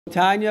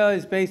Tanya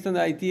is based on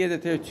the idea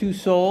that there are two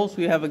souls.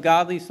 We have a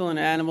godly soul and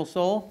an animal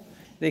soul.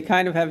 They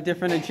kind of have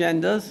different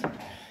agendas.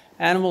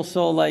 Animal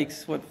soul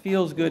likes what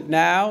feels good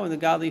now, and the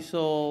godly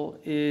soul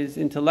is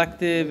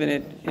intellective and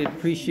it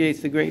appreciates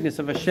the greatness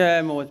of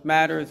Hashem or what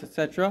matters,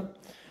 etc.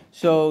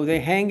 So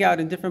they hang out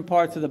in different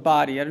parts of the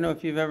body. I don't know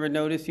if you've ever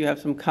noticed you have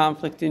some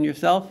conflict in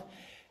yourself.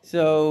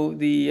 So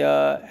the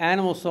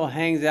animal soul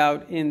hangs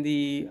out in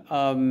the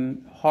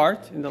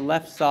heart, in the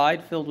left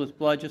side, filled with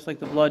blood, just like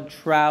the blood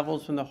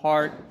travels from the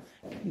heart,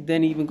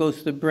 then even goes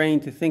to the brain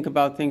to think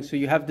about things. So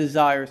you have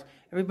desires.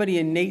 Everybody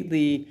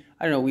innately,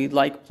 we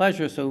like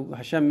pleasure, so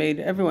Hashem made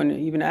everyone,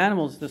 even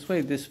animals, this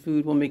way. This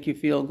food will make you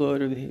feel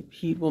good, or the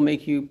heat will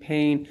make you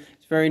pain.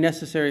 It's very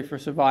necessary for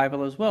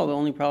survival as well. The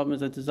only problem is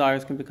that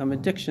desires can become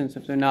addictions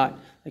if they're not,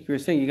 like you were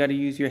saying, you got to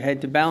use your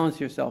head to balance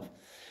yourself.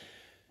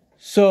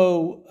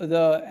 So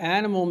the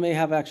animal may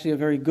have actually a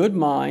very good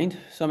mind.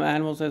 Some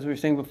animals, as we were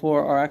saying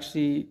before, are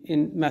actually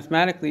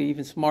mathematically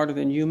even smarter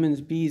than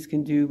humans. Bees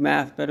can do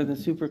math better than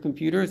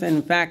supercomputers. And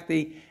in fact,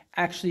 they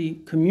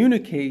actually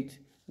communicate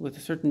with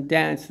a certain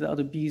dance to the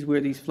other bees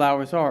where these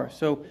flowers are.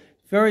 So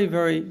very,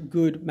 very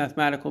good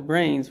mathematical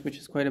brains, which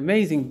is quite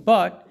amazing.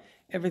 But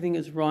everything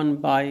is run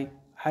by,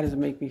 how does it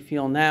make me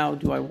feel now?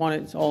 Do I want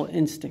it? It's all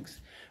instincts.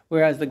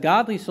 Whereas the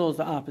godly soul is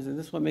the opposite.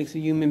 This is what makes a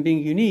human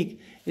being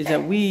unique, is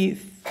that we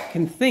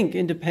can think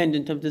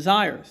independent of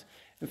desires.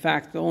 In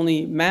fact, the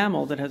only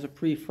mammal that has a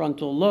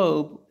prefrontal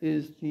lobe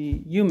is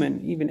the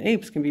human. Even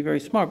apes can be very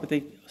smart, but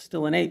they're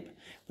still an ape.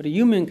 But a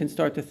human can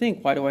start to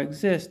think, why do I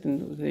exist?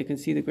 And they can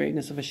see the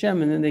greatness of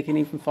Hashem, and then they can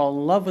even fall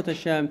in love with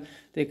Hashem.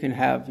 They can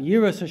have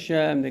Yiras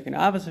Hashem, they can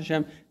Avas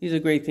Hashem. These are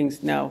great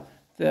things. Now,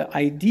 the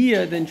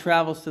idea then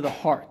travels to the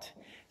heart.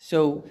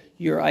 So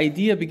your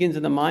idea begins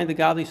in the mind, the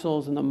godly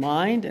soul is in the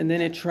mind, and then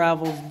it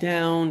travels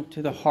down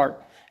to the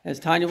heart. As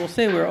Tanya will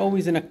say, we're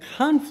always in a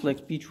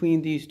conflict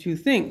between these two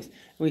things.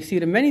 And we see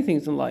it in many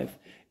things in life,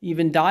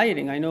 even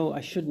dieting. I know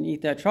I shouldn't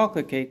eat that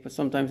chocolate cake, but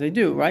sometimes I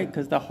do, right?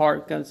 Because the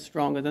heart gets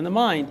stronger than the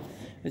mind.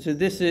 And so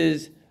this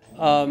is,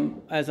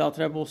 as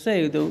Alter Rebbe will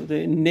say, the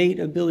innate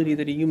ability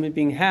that a human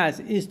being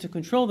has is to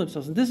control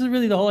themselves. And this is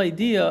really the whole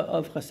idea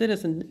of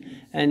Chassidus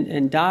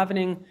and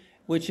davening,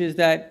 which is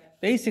that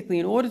basically,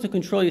 in order to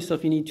control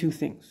yourself, you need two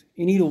things.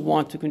 You need to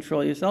want to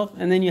control yourself,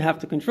 and then you have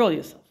to control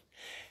yourself.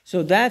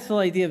 So that's the whole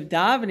idea of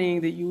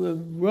davening, that you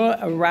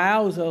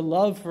arouse a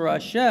love for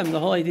Hashem. The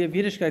whole idea of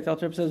Yiddishkeit,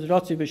 Alter Rebbe says,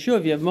 Ratzi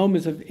b'shuv, you have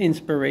moments of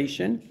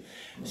inspiration.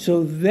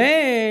 So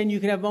then you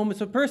can have moments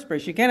of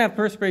perspiration. You can't have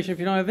perspiration if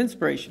you don't have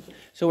inspiration.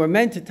 So we're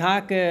meant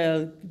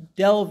to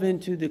delve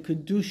into the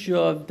kedusha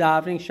of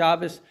davening.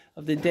 Shabbos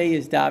of the day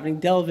is davening.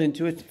 Delve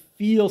into it.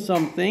 Feel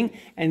something,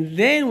 and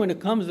then when it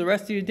comes the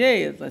rest of your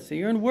day, let's say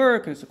you're in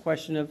work, and it's a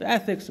question of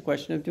ethics, a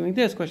question of doing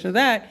this, a question of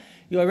that,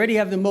 you already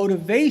have the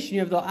motivation, you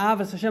have the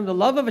Avas Hashem, the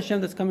love of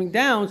Hashem that's coming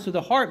down, so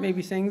the heart may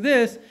be saying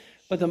this,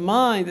 but the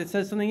mind that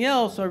says something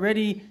else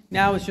already,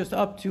 now it's just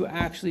up to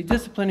actually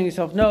disciplining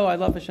yourself. No, I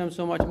love Hashem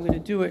so much, I'm going to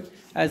do it,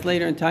 as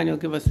later in Tanya will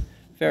give us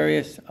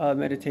various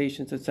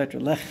meditations, etc.